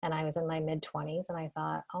and I was in my mid 20s, and I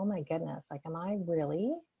thought, oh my goodness, like, am I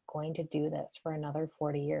really going to do this for another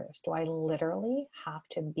 40 years? Do I literally have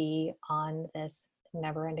to be on this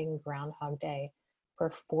never ending Groundhog Day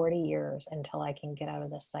for 40 years until I can get out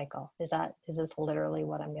of this cycle? Is this literally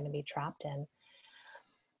what I'm going to be trapped in?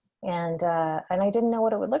 And I didn't know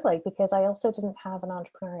what it would look like, because I also didn't have an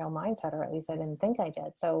entrepreneurial mindset, or at least I didn't think I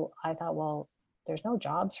did. So I thought, well, there's no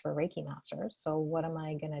jobs for Reiki masters. So what am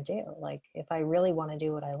I going to do? Like, if I really want to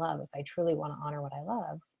do what I love, if I truly want to honor what I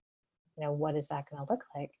love, what is that going to look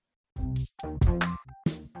like?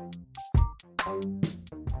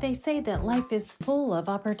 They say that life is full of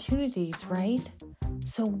opportunities, right?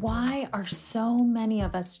 So why are so many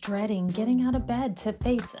of us dreading getting out of bed to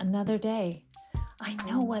face another day? I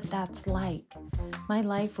know what that's like. My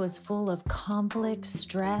life was full of conflict,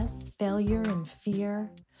 stress, failure, and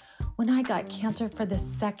fear. When I got cancer for the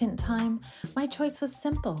second time, my choice was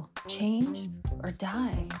simple: change or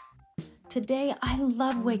die. Today, I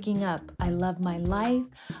love waking up. I love my life.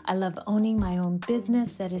 I love owning my own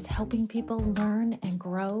business that is helping people learn and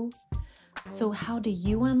grow. So how do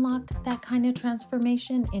you unlock that kind of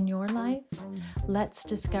transformation in your life? Let's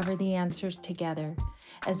discover the answers together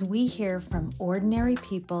as we hear from ordinary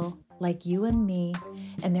people like you and me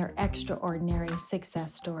and their extraordinary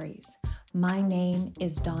success stories. My name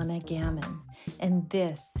is Donna Gammon, and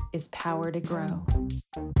this is Power to Grow.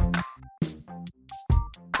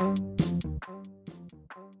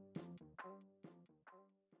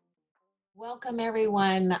 Welcome,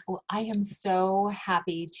 everyone. I am so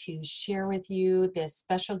happy to share with you this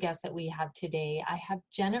special guest that we have today. I have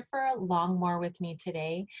Jennifer Longmore with me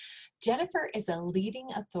today. Jennifer is a leading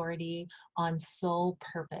authority on soul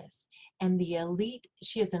purpose, and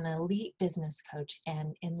she is an elite business coach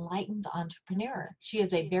and enlightened entrepreneur. She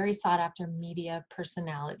is a very sought after media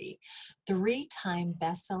personality, 3-time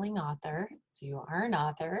best-selling author. So you are an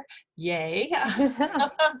author, yay.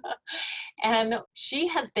 And she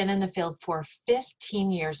has been in the field for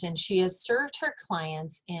 15 years, and she has served her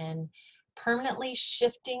clients in permanently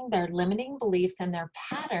shifting their limiting beliefs and their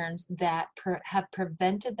patterns that have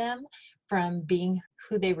prevented them from being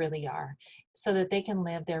who they really are, so that they can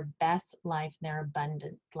live their best life, their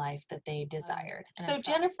abundant life that they desired. So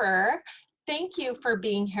Jennifer, thank you for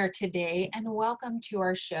being here today, and welcome to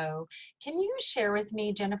our show. Can you share with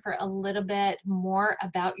me, Jennifer, a little bit more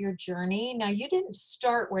about your journey? Now, you didn't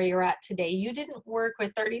start where you're at today. You didn't work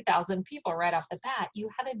with 30,000 people right off the bat. You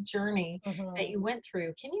had a journey that you went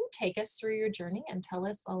through. Can you take us through your journey and tell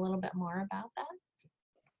us a little bit more about that?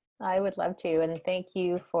 I would love to. And thank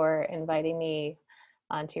you for inviting me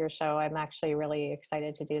onto your show. I'm actually really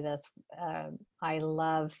excited to do this. I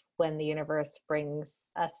love when the universe brings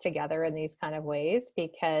us together in these kind of ways,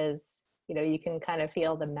 because, you can kind of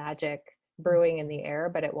feel the magic brewing in the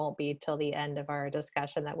air, but it won't be till the end of our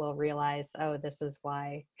discussion that we'll realize, oh, this is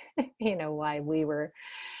why, why we were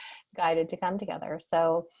guided to come together.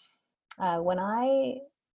 So when I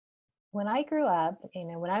grew up,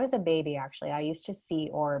 when I was a baby, actually, I used to see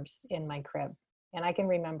orbs in my crib. And I can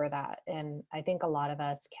remember that. And I think a lot of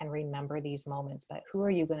us can remember these moments, but who are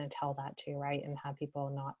you going to tell that to, right? And have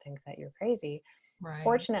people not think that you're crazy. Right.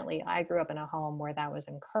 Fortunately, I grew up in a home where that was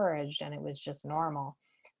encouraged and it was just normal.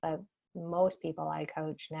 But most people I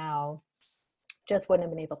coach now just wouldn't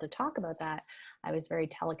have been able to talk about that. I was very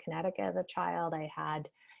telekinetic as a child. I had,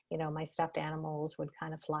 my stuffed animals would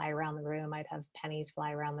kind of fly around the room. I'd have pennies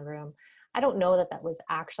fly around the room. I don't know that that was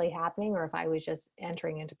actually happening, or if I was just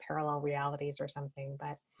entering into parallel realities or something,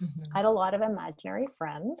 but I had a lot of imaginary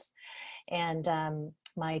friends. And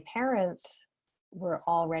my parents were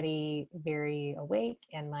already very awake,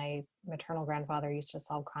 and my maternal grandfather used to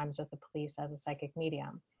solve crimes with the police as a psychic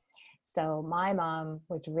medium. So my mom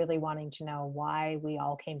was really wanting to know why we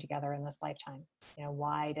all came together in this lifetime.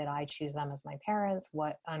 Why did I choose them as my parents?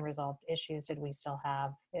 What unresolved issues did we still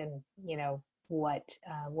have? And,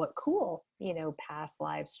 what cool, past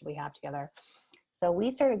lives did we have together? So we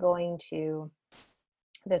started going to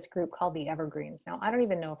this group called the Evergreens. Now, I don't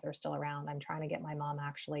even know if they're still around. I'm trying to get my mom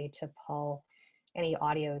actually to pull any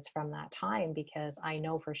audios from that time, because I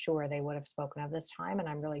know for sure they would have spoken of this time, and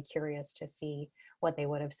I'm really curious to see what they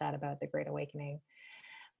would have said about the Great Awakening.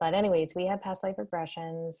 But anyways, we had past life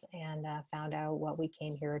regressions and found out what we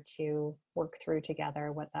came here to work through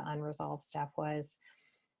together, what the unresolved stuff was.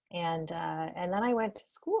 And then I went to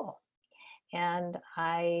school, and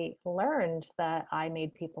I learned that I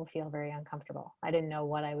made people feel very uncomfortable. I didn't know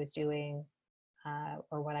what I was doing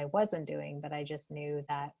or what I wasn't doing, but I just knew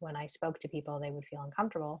that when I spoke to people, they would feel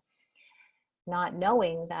uncomfortable, not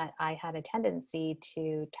knowing that I had a tendency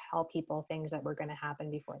to tell people things that were going to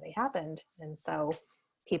happen before they happened. And so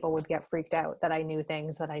people would get freaked out that I knew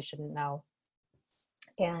things that I shouldn't know.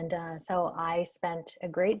 And so I spent a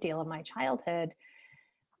great deal of my childhood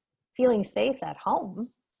feeling safe at home,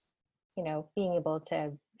 being able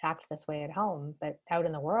to act this way at home, but out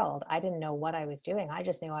in the world, I didn't know what I was doing. I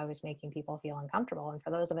just knew I was making people feel uncomfortable. And for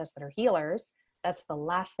those of us that are healers, that's the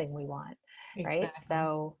last thing we want, right? Exactly.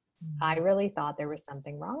 So I really thought there was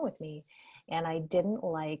something wrong with me. And I didn't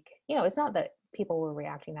like, it's not that people were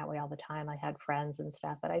reacting that way all the time. I had friends and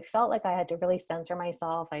stuff, but I felt like I had to really censor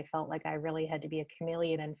myself. I felt like I really had to be a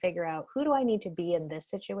chameleon and figure out, who do I need to be in this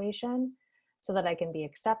situation so that I can be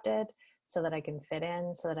accepted, so that I can fit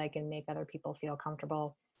in, so that I can make other people feel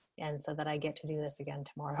comfortable, and so that I get to do this again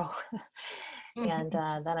tomorrow. And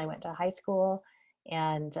then I went to high school,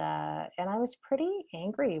 and I was pretty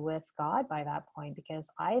angry with God by that point, because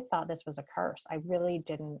I thought this was a curse. I really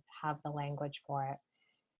didn't have the language for it.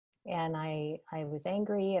 And I was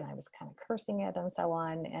angry, and I was kind of cursing it and so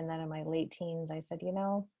on. And then in my late teens, I said,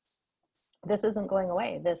 this isn't going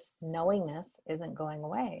away. This knowingness isn't going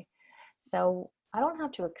away. So I don't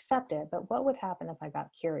have to accept it, but what would happen if I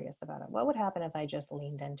got curious about it? What would happen if I just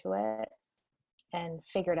leaned into it and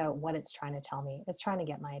figured out what it's trying to tell me? It's trying to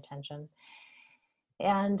get my attention.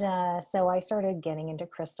 And so I started getting into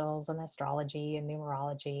crystals and astrology and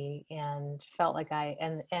numerology, and felt like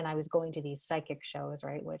and I was going to these psychic shows,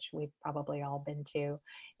 right, which we've probably all been to.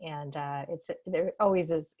 And there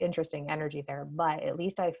always is interesting energy there, but at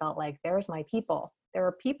least I felt like there's my people. There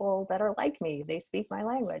are people that are like me. They speak my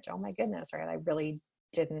language. Oh my goodness, right? I really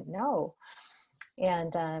didn't know.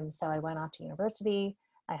 And so I went off to university.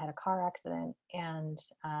 I had a car accident, and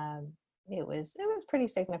it was a pretty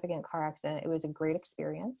significant car accident. It was a great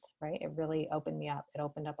experience, right? It really opened me up. It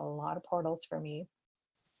opened up a lot of portals for me,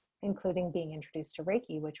 including being introduced to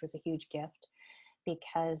Reiki, which was a huge gift,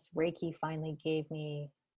 because Reiki finally gave me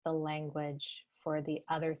the language for the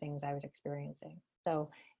other things I was experiencing.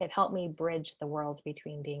 So it helped me bridge the worlds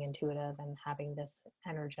between being intuitive and having this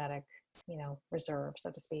energetic, reserve,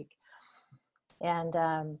 so to speak. And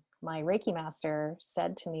my Reiki master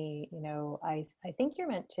said to me, I think you're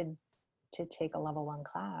meant to take a level 1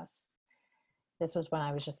 class. This was when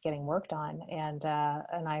I was just getting worked on, and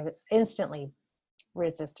I instantly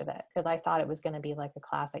resisted it, because I thought it was going to be like a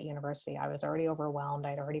class at university. I was already overwhelmed.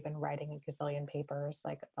 I'd already been writing a gazillion papers.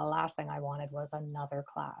 Like, the last thing I wanted was another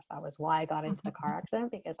class. That was why I got into the car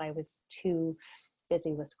accident, because I was too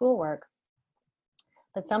busy with schoolwork.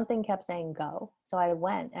 But something kept saying go. So I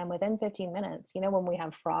went, and within 15 minutes, when we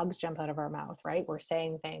have frogs jump out of our mouth, right? We're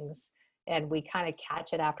saying things and we kind of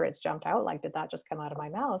catch it after it's jumped out. Like, did that just come out of my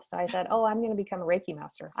mouth? So I said, oh, I'm going to become a Reiki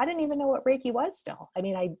master. I didn't even know what Reiki was still. I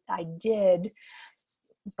mean, I did,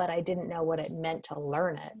 but I didn't know what it meant to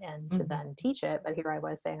learn it and to then teach it. But here I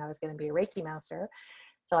was saying I was going to be a Reiki master.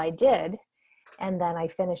 So I did. And then I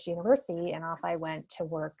finished university, and off I went to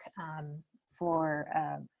work for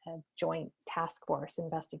a joint task force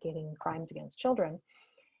investigating crimes against children.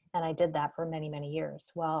 And I did that for many, many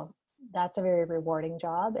years. Well, that's a very rewarding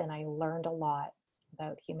job. And I learned a lot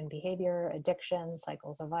about human behavior, addiction,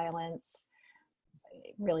 cycles of violence,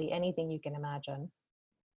 really anything you can imagine.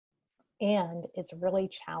 And it's really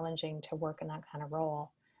challenging to work in that kind of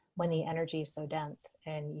role when the energy is so dense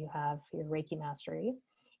and you have your Reiki mastery,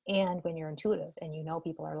 and when you're intuitive and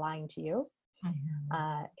people are lying to you,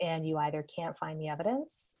 and you either can't find the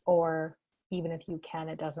evidence, or even if you can,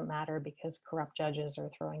 it doesn't matter because corrupt judges are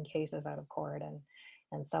throwing cases out of court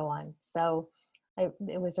and so on. So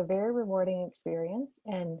it was a very rewarding experience.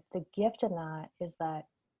 And the gift in that is that,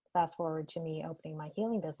 fast forward to me opening my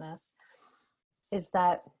healing business, is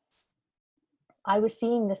that I was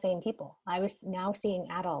seeing the same people. I was now seeing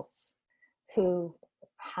adults who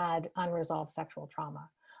had unresolved sexual trauma,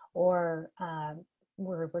 or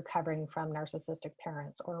were recovering from narcissistic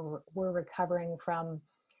parents, or were recovering from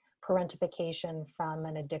parentification from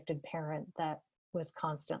an addicted parent that was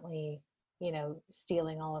constantly,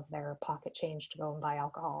 stealing all of their pocket change to go and buy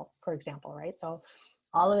alcohol, for example, right? So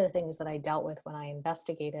all of the things that I dealt with when I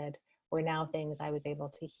investigated were now things I was able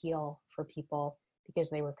to heal for people because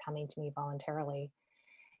they were coming to me voluntarily.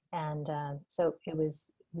 And so it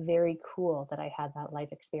was very cool that I had that life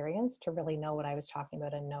experience to really know what I was talking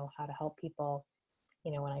about and know how to help people,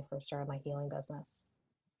 when I first started my healing business.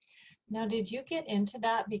 Now, did you get into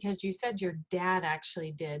that because you said your dad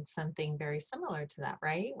actually did something very similar to that,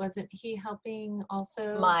 right? Wasn't he helping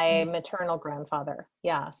also? My maternal grandfather.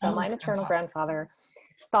 Yeah. So my maternal grandfather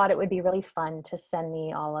thought it would be really fun to send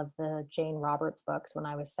me all of the Jane Roberts books when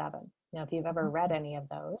I was 7. Now, if you've ever read any of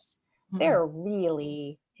those, they're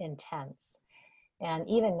really intense. And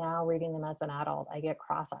even now, reading them as an adult, I get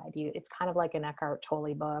cross-eyed. It's kind of like an Eckhart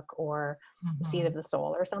Tolle book or Seed of Mhm. the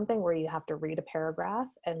Soul or something, where you have to read a paragraph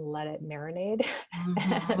and let it marinate,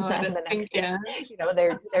 Mhm. and Let then it the sink next day,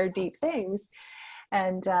 in. they're deep things.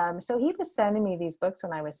 And so he was sending me these books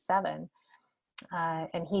when I was 7,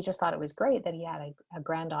 and he just thought it was great that he had a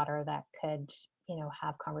granddaughter that could,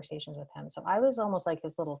 have conversations with him. So I was almost like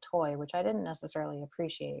his little toy, which I didn't necessarily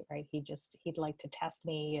appreciate, right? He'd like to test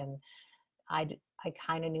me, and I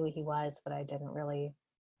kind of knew he was, but I didn't really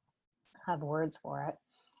have words for it.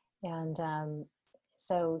 And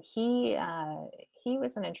so he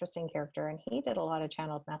was an interesting character, and he did a lot of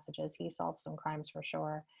channeled messages. He solved some crimes for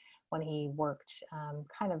sure when he worked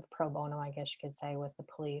kind of pro bono, I guess you could say, with the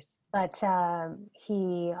police. But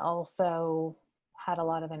he also had a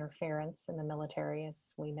lot of interference in the military.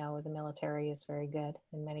 As we know, the military is very good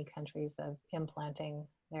in many countries of implanting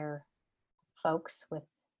their folks with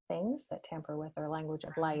things that tamper with their language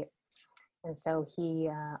of light. And so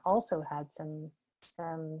he also had some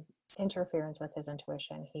interference with his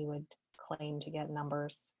intuition. He would claim to get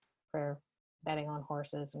numbers for betting on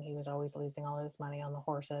horses, and he was always losing all his money on the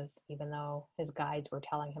horses, even though his guides were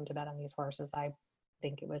telling him to bet on these horses. I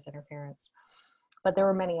think it was interference. But there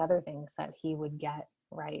were many other things that he would get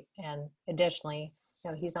right. And additionally,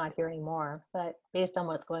 he's not here anymore, but based on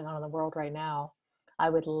what's going on in the world right now,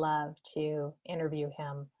 I would love to interview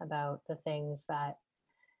him about the things that,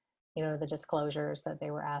 the disclosures that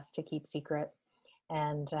they were asked to keep secret,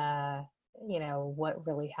 and what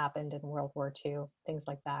really happened in World War II, things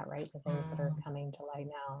like that, right? The things that are Mm, coming to light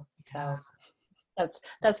now. yeah. So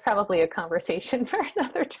that's probably a conversation for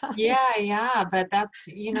another time. Yeah, yeah, but that's,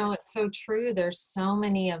 it's so true. There's so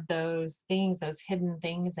many of those things, those hidden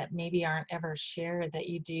things that maybe aren't ever shared that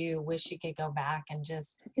you do wish you could go back and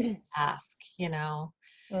just ask,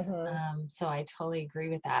 Mm-hmm. So I totally agree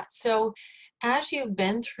with that. So as you've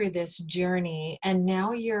been through this journey and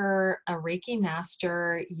now you're a Reiki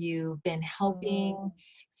master, you've been Mm-hmm. helping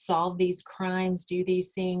solve these crimes, do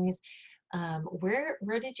these things. Where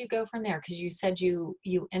did you go from there? Because you said you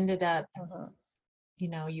ended up,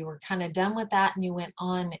 Mm-hmm. you were kind of done with that and you went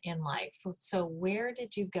on in life. So where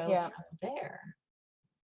did you go Yeah. from there?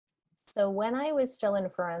 So when I was still in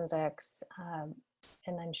forensics,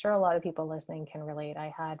 and I'm sure a lot of people listening can relate,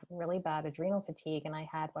 I had really bad adrenal fatigue, and I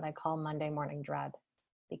had what I call Monday morning dread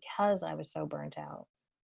because I was so burnt out.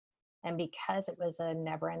 And because it was a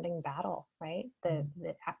never-ending battle, right? The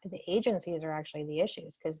agencies are actually the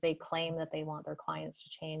issues, because they claim that they want their clients to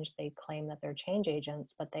change. They claim that they're change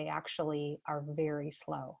agents, but they actually are very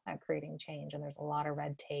slow at creating change. And there's a lot of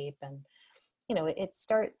red tape, and it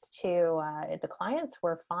starts to the clients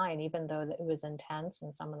were fine, even though it was intense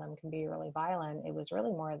and some of them can be really violent. It was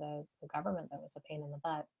really more the government that was a pain in the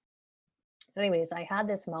butt. Anyways, I had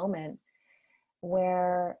this moment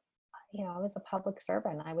where I was a public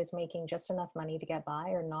servant. I was making just enough money to get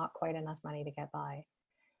by, or not quite enough money to get by.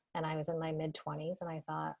 And I was in my mid 20s, and I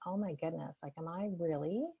thought, oh my goodness, like, am I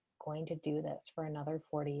really going to do this for another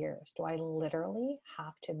 40 years? Do I literally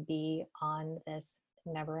have to be on this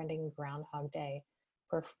never ending Groundhog Day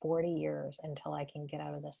for 40 years until I can get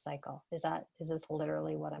out of this cycle? Is this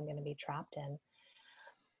literally what I'm going to be trapped in?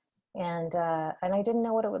 And I didn't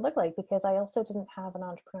know what it would look like, because I also didn't have an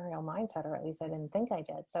entrepreneurial mindset, or at least I didn't think I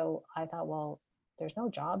did. So I thought, well, there's no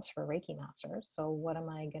jobs for Reiki masters. So what am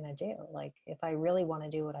I going to do? Like, if I really want to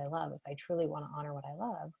do what I love, if I truly want to honor what I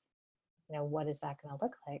love, what is that going to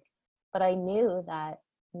look like? But I knew that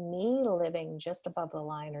me living just above the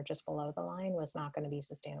line or just below the line was not going to be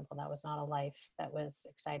sustainable. That was not a life that was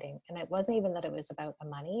exciting. And it wasn't even that it was about the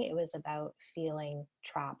money. It was about feeling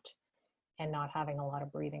trapped and not having a lot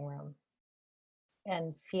of breathing room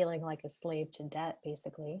and feeling like a slave to debt,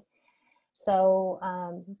 basically.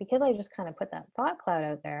 So, because I just kind of put that thought cloud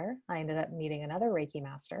out there, I ended up meeting another Reiki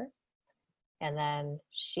master. And then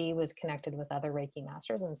she was connected with other Reiki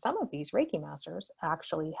masters. And some of these Reiki masters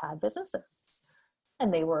actually had businesses,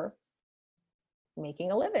 and they were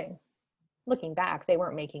making a living. Looking back, they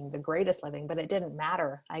weren't making the greatest living, but it didn't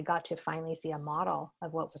matter. I got to finally see a model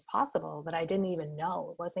of what was possible that I didn't even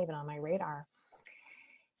know. It wasn't even on my radar.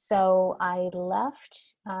 So I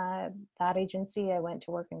left that agency. I went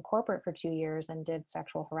to work in corporate for 2 years and did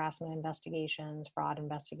sexual harassment investigations, fraud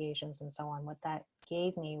investigations, and so on. What that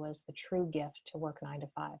gave me was the true gift to work 9 to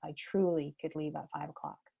 5. I truly could leave at 5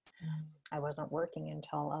 o'clock. I wasn't working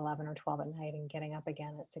until 11 or 12 at night and getting up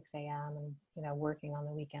again at 6 a.m. and, working on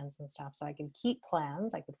the weekends and stuff. So I could keep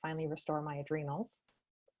plans. I could finally restore my adrenals.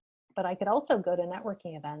 But I could also go to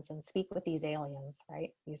networking events and speak with these aliens, right?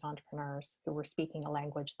 These entrepreneurs who were speaking a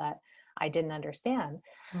language that I didn't understand.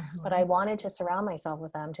 But I Mhm. wanted to surround myself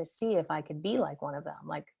with them to see if I could be like one of them.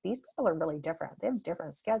 Like, these people are really different. They have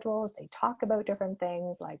different schedules. They talk about different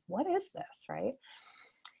things. Like, what is this, right?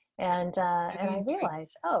 And Very I intriguing.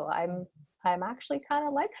 realized, oh, I'm actually kind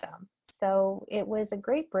of like them. So it was a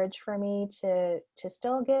great bridge for me to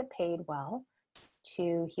still get paid well,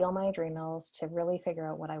 to heal my adrenals, to really figure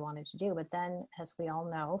out what I wanted to do. But then, as we all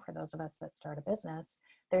know, for those of us that start a business,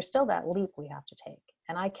 there's still that leap we have to take.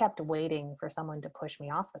 And I kept waiting for someone to push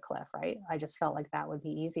me off the cliff, right? I just felt like that would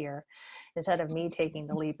be easier instead of me taking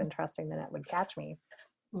the leap and trusting the net would catch me.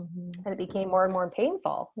 Mhm. And it became more and more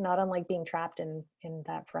painful, not unlike being trapped in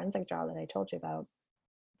that forensic job that I told you about,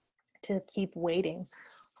 to keep waiting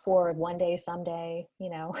for one day, someday,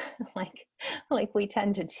 like like we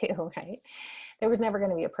tend to do, right? There was never going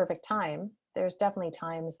to be a perfect time. There's definitely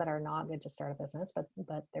times that are not good to start a business,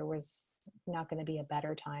 but there was not going to be a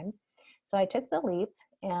better time. So I took the leap,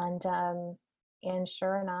 and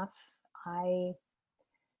sure enough, I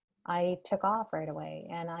I took off right away,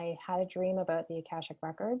 and I had a dream about the Akashic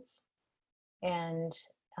Records, and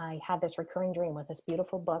I had this recurring dream with this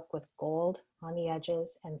beautiful book with gold on the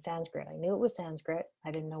edges and Sanskrit. I knew it was Sanskrit.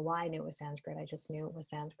 I didn't know why I knew it was Sanskrit. I just knew it was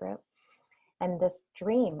Sanskrit. And this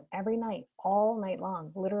dream every night, all night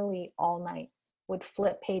long, literally all night, would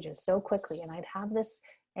flip pages so quickly. And I'd have this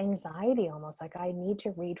anxiety, almost like, I need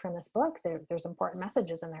to read from this book. There's important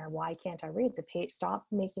messages in there. Why can't I read? The page, stop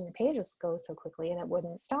making the pages go so quickly, and it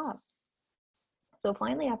wouldn't stop. So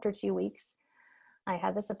finally, after 2 weeks, I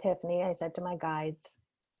had this epiphany. I said to my guides,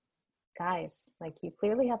 guys, like, you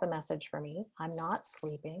clearly have a message for me. I'm not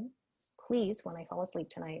sleeping. Please, when I fall asleep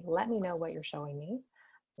tonight, let me know what you're showing me.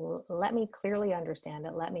 Let me clearly understand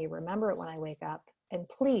it. Let me remember it when I wake up. And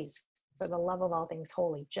please, for the love of all things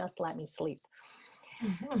holy, just let me sleep.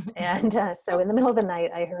 And so in the middle of the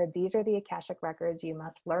night, I heard, these are the Akashic Records. You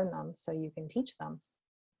must learn them so you can teach them.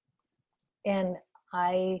 And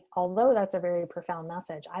although that's a very profound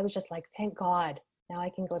message, I was just like, thank God, now I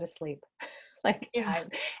can go to sleep. Yeah.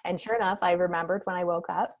 And sure enough, I remembered when I woke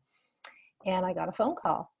up, and I got a phone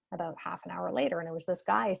call about half an hour later. And it was this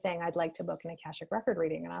guy saying, I'd like to book an Akashic record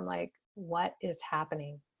reading. And I'm like, what is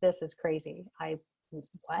happening? This is crazy.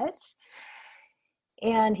 What?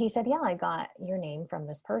 And he said, yeah, I got your name from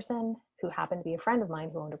this person who happened to be a friend of mine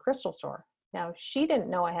who owned a crystal store. Now, she didn't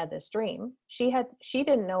know I had this dream. She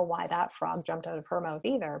didn't know why that frog jumped out of her mouth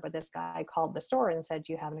either. But this guy called the store and said,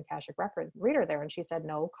 do you have an Akashic record reader there? And she said,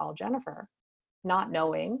 no, call Jennifer, not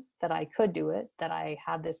knowing that I could do it, that I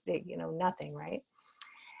had this big, nothing, right?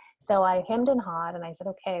 So I hemmed and hawed, and I said,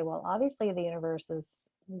 okay, well, obviously the universe is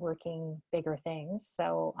working bigger things.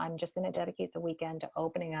 So I'm just going to dedicate the weekend to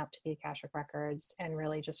opening up to the Akashic Records and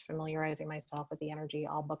really just familiarizing myself with the energy.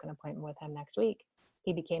 I'll book an appointment with him next week.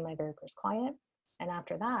 He became my very first client. And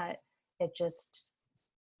after that, it just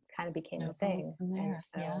kind of became the Snowballed thing. from And there.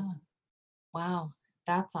 so, Yeah. Wow.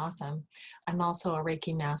 That's awesome. I'm also a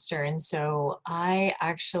Reiki master. And so I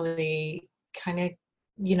actually kind of,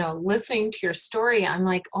 listening to your story, I'm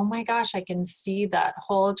like, oh my gosh, I can see that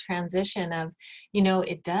whole transition of,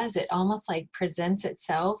 it almost like presents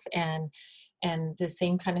itself, and the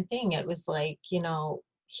same kind of thing. It was like,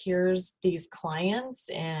 here's these clients,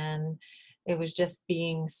 and it was just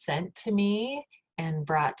being sent to me and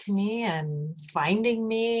brought to me and finding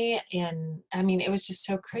me. And I mean, it was just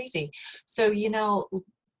so crazy. So,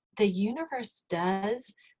 the universe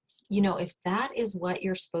does, if that is what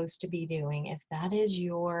you're supposed to be doing, if that is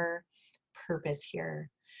your purpose here,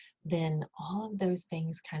 then all of those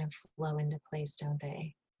things kind of flow into place, don't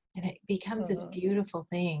they? And it becomes this mhm. beautiful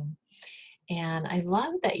thing. And I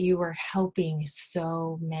love that you were helping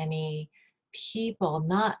so many people,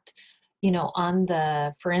 not, on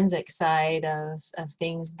the forensic side of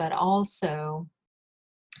things, but also,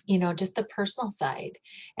 just the personal side.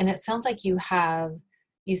 And it sounds like you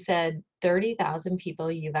said 30,000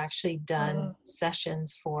 people you've actually done Mhm.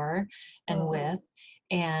 sessions for and Mhm. with.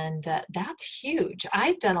 And that's huge.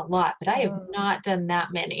 I've done a lot, but I have Mhm. not done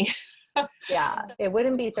that many. Yeah, So, it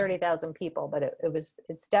wouldn't be 30,000 people, but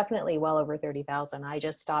it's definitely well over 30,000. I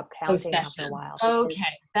just stopped oh, counting after a session. while Okay, because,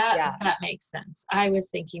 that yeah, that makes sense. I was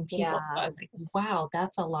thinking people, so I yeah, was like, wow,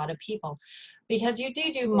 that's a lot of people, because you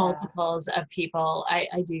do yeah, multiples of people.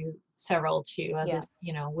 I do several too, of yeah, this,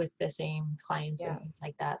 with the same clients and yeah. things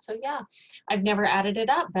like that. So yeah, I've never added it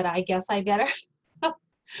up, but I guess I better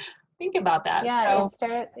think about that. Yeah, it So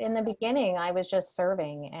started in the beginning. I was just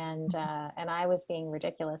serving, and I was being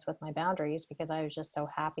ridiculous with my boundaries because I was just so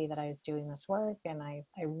happy that I was doing this work, and I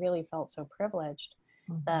really felt so privileged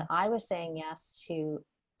that mhm, I was saying yes to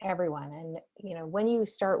everyone. And, when you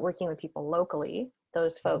start working with people locally,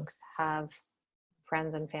 those folks have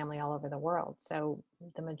friends and family all over the world. So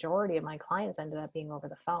the majority of my clients ended up being over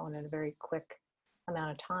the phone in a very quick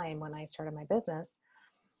amount of time when I started my business.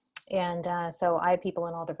 And so I had people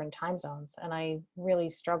in all different time zones, and I really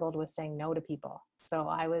struggled with saying no to people. So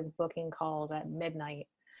I was booking calls at midnight,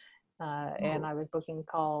 and I was booking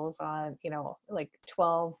calls on, like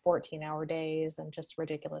 12, 14-hour days and just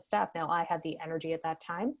ridiculous stuff. Now, I had the energy at that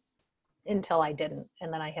time until I didn't.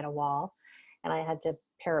 And then I hit a wall, and I had to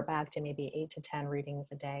pare it back to maybe 8 to 10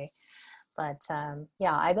 readings a day. But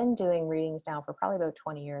yeah, I've been doing readings now for probably about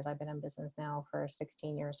 20 years. I've been in business now for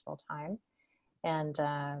 16 years full time. And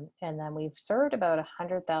then we've served about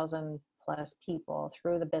 100,000 plus people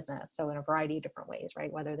through the business. So in a variety of different ways,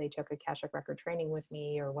 right? Whether they took Akashic Record training with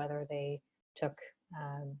me, or whether they took,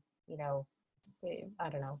 I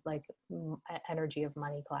don't know, like energy of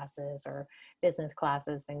money classes or business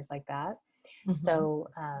classes, things like that. Mm-hmm. So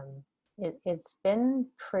it's been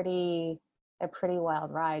a pretty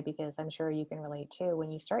wild ride, because I'm sure you can relate too.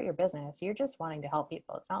 When you start your business, you're just wanting to help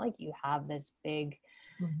people. It's not like you have this big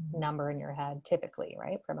number in your head typically,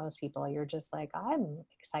 right? For most people, you're just like, I'm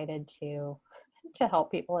excited to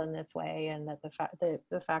help people in this way, and that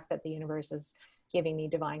the fact that the universe is giving me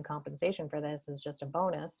divine compensation for this is just a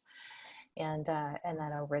bonus. And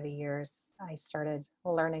then over the years, I started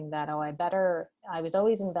learning that I was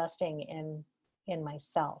always investing in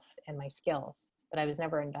myself and my skills, but I was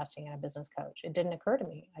never investing in a business coach. It didn't occur to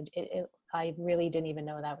me. I really didn't even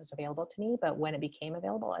know that was available to me. But when it became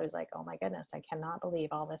available, I was like, oh my goodness, I cannot believe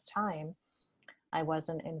all this time I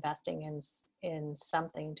wasn't investing in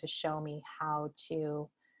something to show me how to,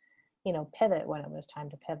 pivot when it was time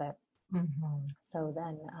to pivot. Mm-hmm. So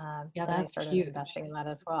then, yeah, then I that's started huge. investing in that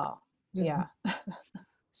as well. Mm-hmm. Yeah.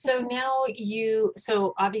 So now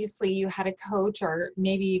so obviously you had a coach, or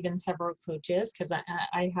maybe even several coaches, because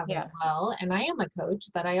I have as well, and I am a coach,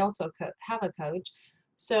 but I also have a coach.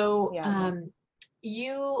 So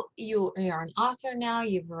you're an author now.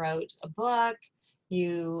 You've wrote a book.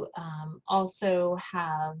 You also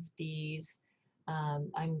have these,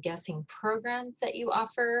 I'm guessing, programs that you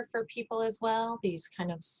offer for people as well. These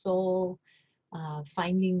kind of soul.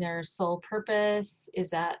 Finding their soul purpose. Is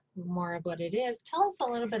that more of what it is? Tell us a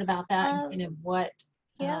little bit about that, and kind of what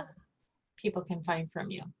people can find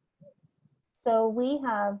from you. So we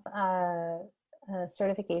have a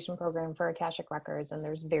certification program for Akashic Records, and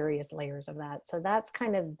there's various layers of that. So that's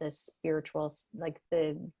kind of the spiritual, like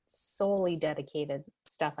the solely dedicated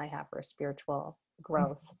stuff I have for spiritual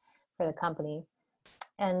growth for the company.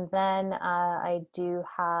 And then I do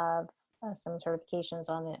have some certifications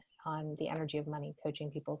on the energy of money,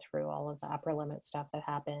 coaching people through all of the upper limit stuff that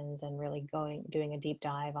happens, and really doing a deep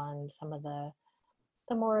dive on some of the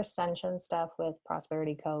more ascension stuff with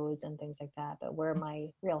prosperity codes and things like that. But where my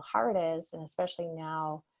real heart is, and especially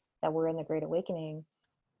now that we're in the Great Awakening,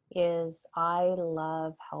 is I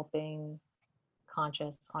love helping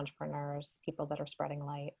conscious entrepreneurs, people that are spreading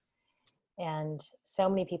light. And so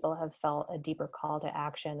many people have felt a deeper call to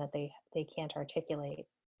action that they can't articulate,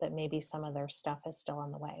 but maybe some of their stuff is still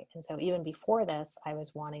on the way. And so even before this, I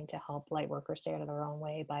was wanting to help light workers stay out of their own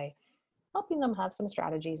way by helping them have some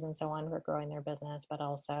strategies and so on for growing their business, but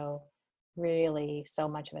also really so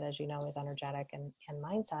much of it, as you know, is energetic and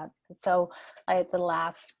mindset. And so the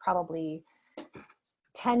last probably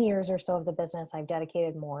 10 years or so of the business, I've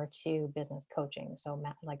dedicated more to business coaching. So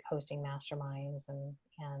like hosting masterminds and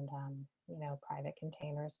private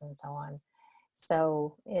containers and so on.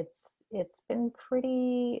 So it's been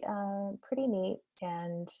pretty neat.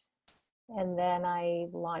 And then I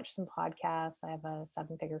launched some podcasts. I have a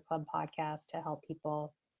 7-Figure Club podcast to help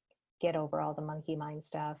people get over all the monkey mind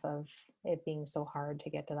stuff of it being so hard to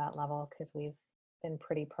get to that level, because we've been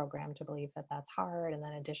pretty programmed to believe that that's hard. And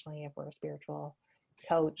then additionally, if we're a spiritual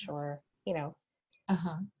coach or,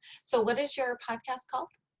 So what is your podcast called?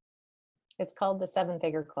 It's called the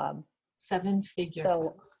 7-Figure Club. 7-Figure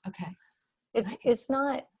Club. Okay. It's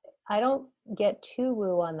not, I don't get too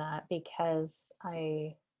woo on that, because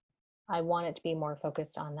I want it to be more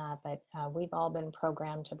focused on that. But we've all been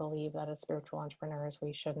programmed to believe that as spiritual entrepreneurs,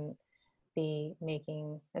 we shouldn't be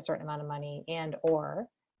making a certain amount of money, or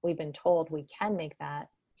we've been told we can make that,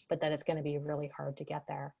 but that it's going to be really hard to get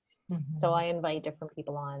there. Mm-hmm. So I invite different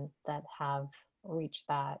people on that have reached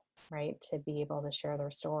that, right, to be able to share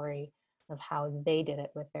their story of how they did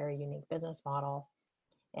it with their unique business model.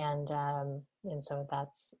 And so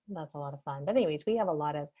that's a lot of fun. But anyways, we have a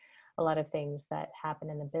lot of things that happen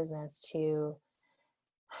in the business to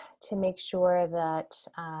make sure that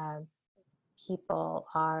people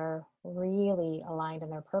are really aligned in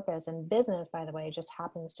their purpose. And business, by the way, just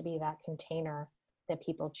happens to be that container that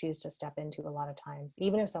people choose to step into a lot of times.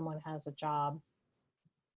 Even if someone has a job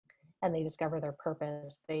and they discover their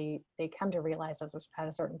purpose, they come to realize at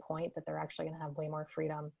a certain point that they're actually going to have way more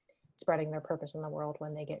freedom spreading their purpose in the world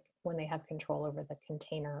when they have control over the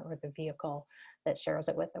container or the vehicle that shares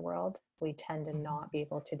it with the world. We tend to not be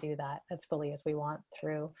able to do that as fully as we want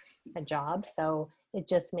through a job. So it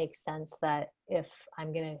just makes sense that if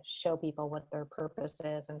I'm going to show people what their purpose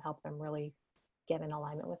is and help them really get in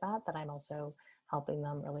alignment with that, that I'm also helping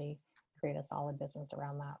them really create a solid business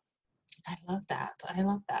around that. I love that. I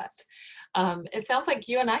love that. It sounds like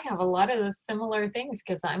you and I have a lot of the similar things,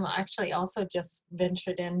 because I'm actually also just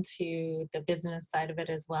ventured into the business side of it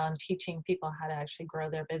as well, and teaching people how to actually grow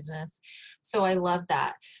their business. So I love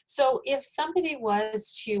that. So if somebody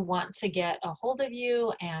was to want to get a hold of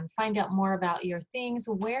you and find out more about your things,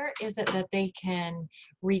 where is it that they can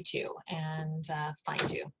reach you and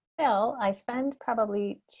find you? Well, I spend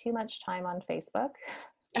probably too much time on Facebook.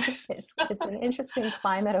 It's an interesting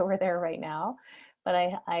climate over there right now, but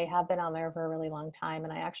I have been on there for a really long time,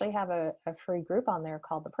 and I actually have a free group on there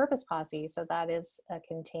called the Purpose Posse. So that is a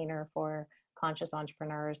container for conscious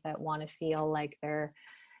entrepreneurs that want to feel like they're,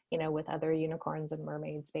 with other unicorns and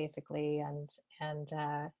mermaids basically, and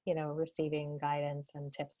receiving guidance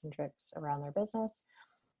and tips and tricks around their business.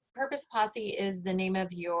 Purpose Posse is the name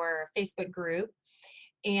of your Facebook group.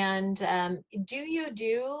 And do you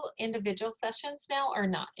do individual sessions now or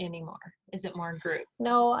not anymore? Is it more group?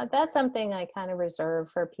 No, that's something I kind of reserve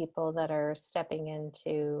for people that are stepping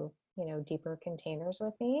into, deeper containers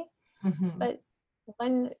with me. Mm-hmm. But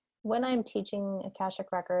when I'm teaching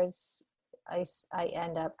Akashic Records, I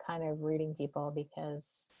end up kind of reading people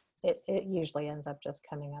because it usually ends up just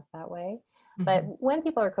coming up that way. Mm-hmm. But when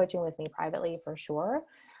people are coaching with me privately, for sure,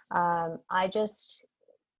 I just,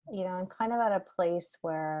 I'm kind of at a place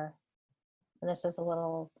where, and this is a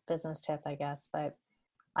little business tip, I guess, but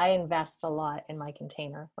I invest a lot in my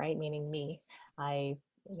container, right? Meaning me. I'm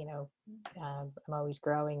always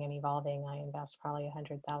growing and evolving. I invest probably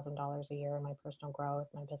 $100,000 a year in my personal growth,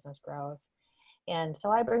 my business growth. And so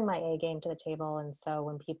I bring my A game to the table. And so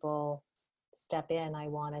when people step in, I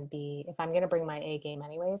want to be, if I'm going to bring my A game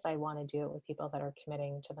anyways, I want to do it with people that are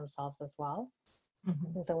committing to themselves as well.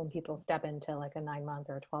 Mm-hmm. And so when people step into like a 9-month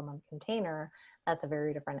or a 12-month container, that's a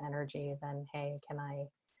very different energy than, hey, can I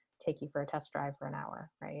take you for a test drive for an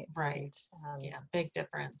hour, right? Right. And, Yeah, big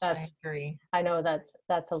difference. I agree. I know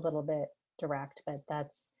that's a little bit direct, but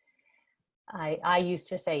I used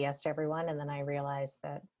to say yes to everyone, and then I realized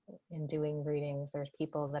that in doing readings, there's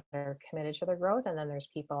people that are committed to their growth, and then there's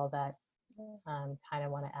people that kind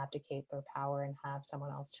of want to abdicate their power and have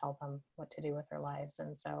someone else tell them what to do with their lives.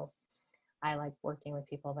 And so I like working with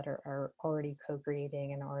people that are already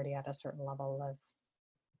co-creating and already at a certain level of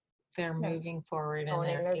They're moving forward and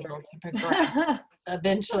owning they're their able journey. to progress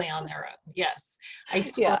eventually on their own. Yes, I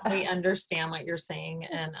totally understand what you're saying,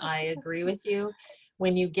 and I agree with you.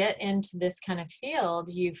 When you get into this kind of field,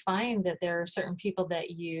 you find that there are certain people that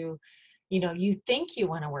you think you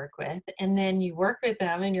want to work with, and then you work with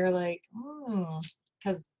them and you're like,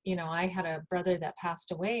 because I had a brother that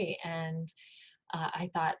passed away, and I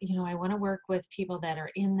thought, I want to work with people that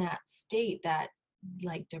are in that state, that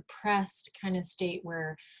like depressed kind of state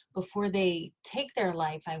where before they take their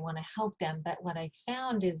life, I want to help them. But what I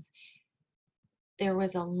found is there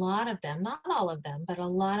was a lot of them, not all of them, but a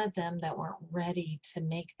lot of them that weren't ready to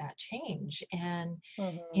make that change. And,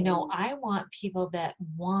 I want people that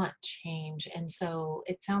want change. And so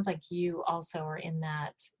it sounds like you also are in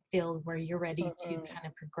that field where you're ready to kind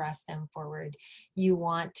of progress them forward. You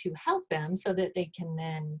want to help them so that they can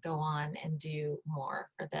then go on and do more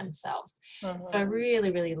for themselves. So I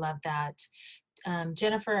really, really love that.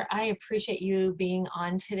 Jennifer, I appreciate you being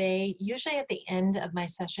on today. Usually at the end of my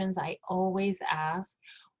sessions, I always ask,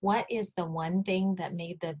 what is the one thing that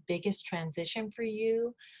made the biggest transition for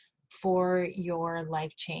you for your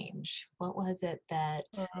life change? What was it that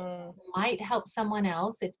might help someone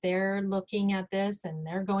else if they're looking at this and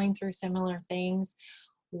they're going through similar things?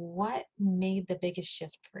 What made the biggest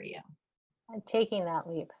shift for you? Taking that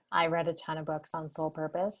leap. I read a ton of books on soul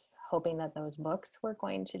purpose, hoping that those books were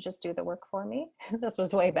going to just do the work for me. This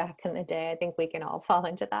was way back in the day. I think we can all fall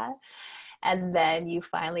into that. And then you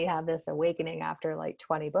finally have this awakening after like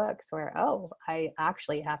 20 books where, oh, I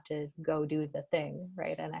actually have to go do the thing,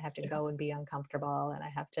 right? And I have to go and be uncomfortable, and I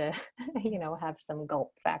have to, have some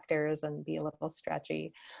gulp factors and be a little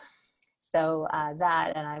stretchy. So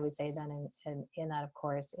that, and I would say then in that, of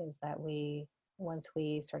course, is that once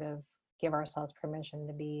we sort of give ourselves permission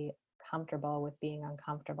to be comfortable with being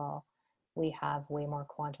uncomfortable, we have way more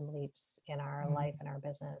quantum leaps in our Mm. life and our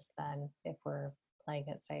business than if we're playing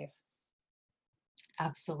it safe.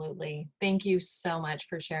 Absolutely. Thank you so much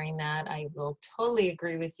for sharing that. I will totally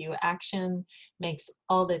agree with you. Action makes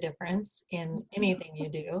all the difference in anything you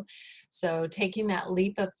do. So taking that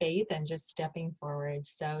leap of faith and just stepping forward.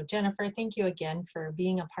 So Jennifer, thank you again for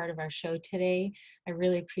being a part of our show today. I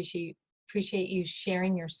really appreciate you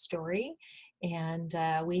sharing your story, and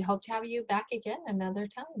we hope to have you back again another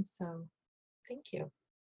time. So thank you.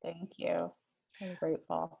 Thank you. I'm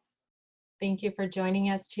grateful. Thank you for joining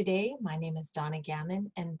us today. My name is Donna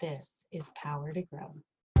Gammon, and this is Power to Grow.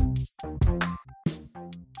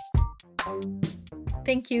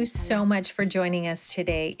 Thank you so much for joining us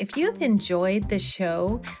today. If you have enjoyed the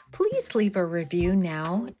show, please leave a review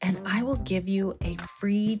now, and I will give you a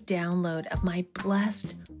free download of my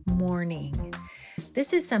Blessed Morning.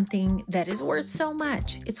 This is something that is worth so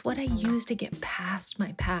much. It's what I use to get past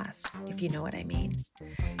my past, if you know what I mean.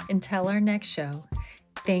 Until our next show,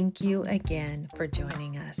 thank you again for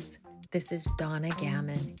joining us. This is Donna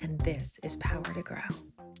Gammon, and this is Power to Grow.